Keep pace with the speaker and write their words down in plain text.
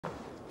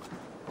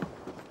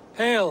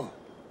Hail!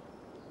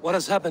 What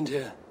has happened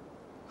here?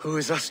 Who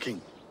is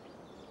asking?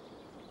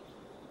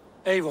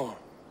 Eivor,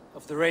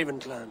 of the Raven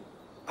clan.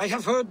 I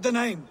have heard the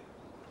name.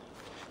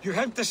 You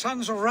helped the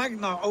sons of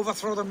Ragnar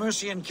overthrow the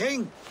Mercian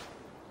king.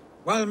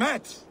 Well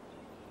met.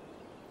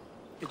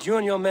 Did you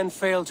and your men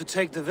fail to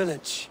take the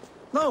village?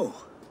 No.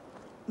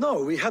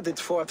 No, we had it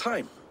for a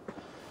time.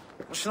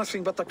 It was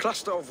nothing but a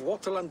cluster of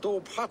wattle and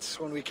daub huts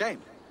when we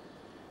came.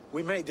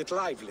 We made it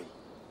lively.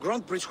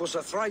 Gruntbridge was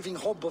a thriving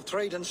hub of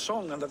trade and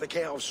song under the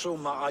care of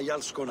Soma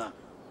Ayalskona.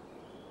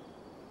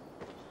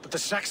 But the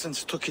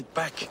Saxons took it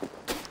back.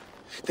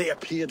 They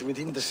appeared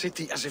within the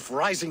city as if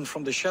rising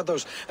from the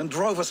shadows and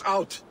drove us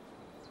out.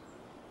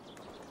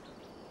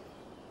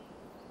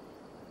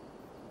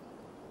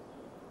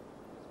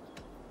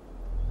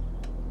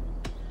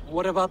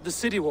 What about the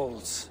city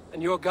walls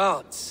and your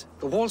guards?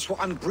 The walls were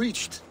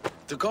unbreached,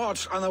 the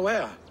guards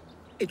unaware.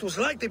 It was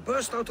like they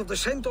burst out of the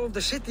center of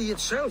the city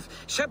itself,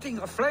 setting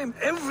aflame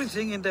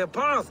everything in their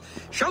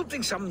path,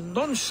 shouting some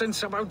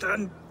nonsense about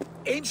an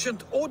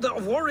ancient order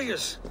of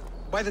warriors.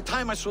 By the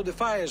time I saw the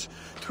fires,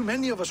 too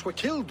many of us were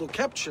killed or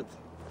captured.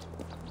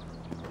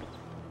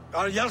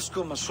 Our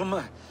Jarlskoma,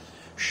 Soma,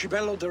 she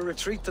bellowed a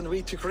retreat and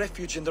we took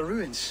refuge in the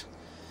ruins.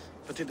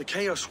 But in the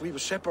chaos we were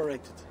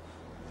separated.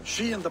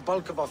 She and the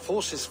bulk of our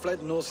forces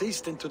fled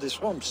northeast into the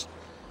swamps.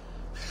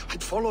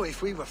 I'd follow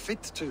if we were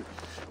fit to.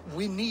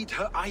 We need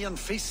her iron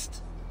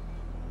fist.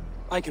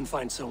 I can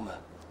find Soma.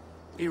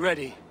 Be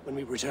ready when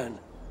we return.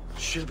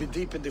 She'll be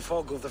deep in the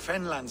fog of the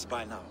Fenlands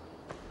by now.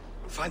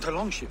 Find her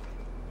longship.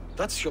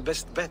 That's your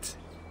best bet.